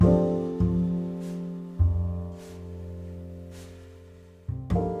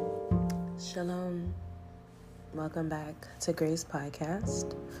Shalom. Welcome back to Grace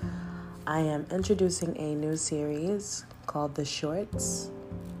Podcast. I am introducing a new series called The Shorts.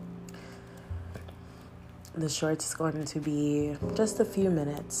 The Shorts is going to be just a few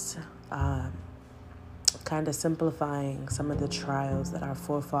minutes, kind of simplifying some of the trials that our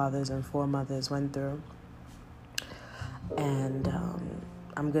forefathers and foremothers went through. And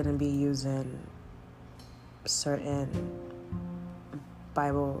I'm going to be using certain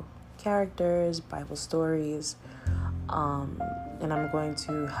Bible characters, Bible stories, and I'm going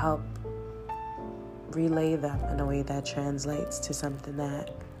to help relay them in a way that translates to something that,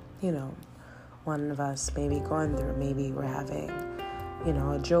 one of us may be going through. Maybe we're having,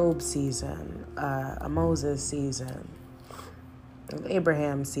 a Job season, a Moses season, an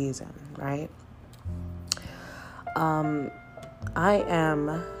Abraham season, right? I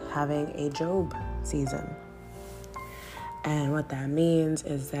am having a Job season. And what that means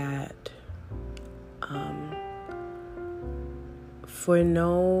is that for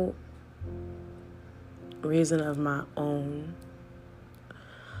no reason of my own,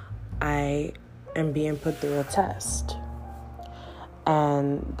 I am being put through a test.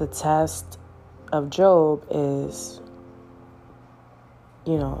 And the test of Job is,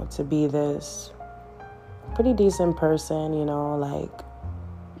 to be this pretty decent person, like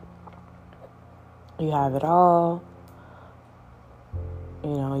you have it all.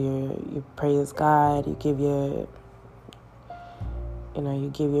 You praise God, you give your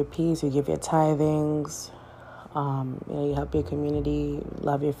peace, you give your tithings, you help your community,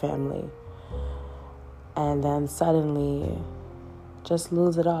 love your family. And then suddenly, just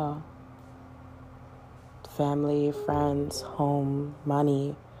lose it all. Family, friends, home,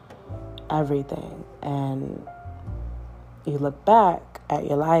 money, everything. And you look back at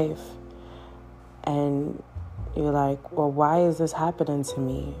your life and you're like, well, why is this happening to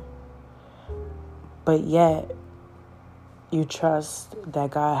me? But yet, you trust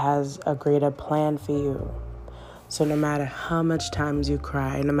that God has a greater plan for you. So no matter how much times you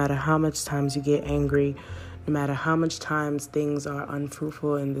cry, no matter how much times you get angry, no matter how much times things are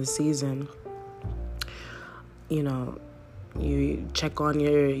unfruitful in this season, you check on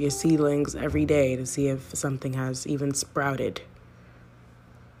your seedlings every day to see if something has even sprouted,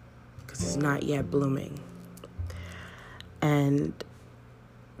 because it's not yet blooming. And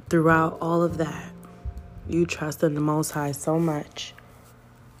throughout all of that, you trust in the Most High so much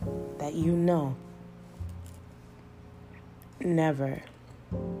that you know never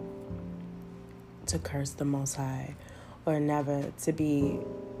to curse the Most High or never to be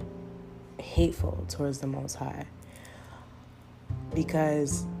hateful towards the Most High,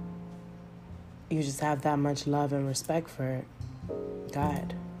 because you just have that much love and respect for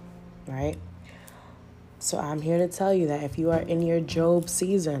God, right? So I'm here to tell you that if you are in your Job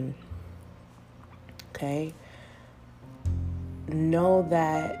season, okay, know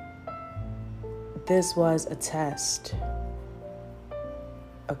that this was a test,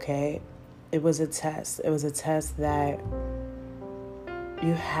 okay? It was a test. It was a test that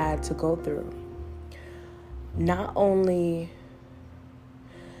you had to go through. Not only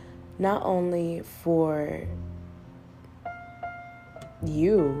for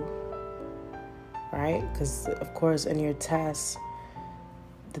you, right? Because, of course, in your tests,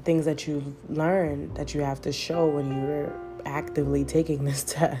 the things that you learn that you have to show when you're actively taking this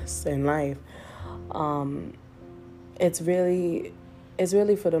test in life, it's really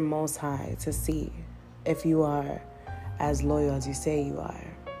for the Most High to see if you are as loyal as you say you are.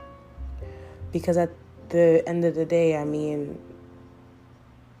 Because at the end of the day,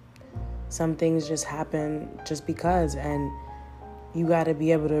 some things just happen just because, and you got to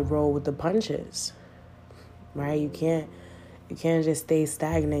be able to roll with the punches. Right? You can't just stay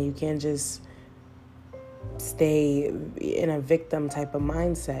stagnant. You can't just stay in a victim type of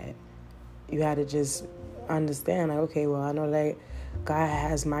mindset. You had to just understand, like, okay, well, I know that God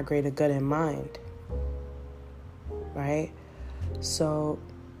has my greater good in mind. Right? So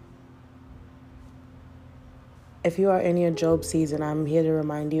if you are in your Job season, I'm here to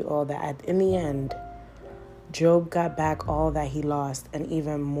remind you all that in the end, Job got back all that he lost and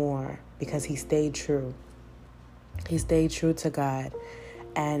even more, because he stayed true. He stayed true to God,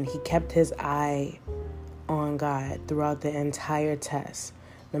 and he kept his eye on God throughout the entire test.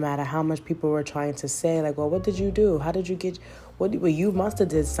 No matter how much people were trying to say, like, well, what did you do? How did you get, well, you must have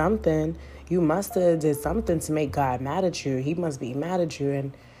did something. You must have did something to make God mad at you. He must be mad at you.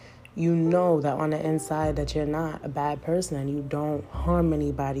 And you know that on the inside that you're not a bad person, and you don't harm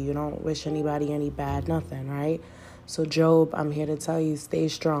anybody. You don't wish anybody any bad, nothing, right? So Job, I'm here to tell you, stay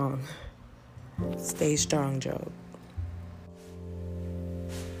strong. Stay strong, Job.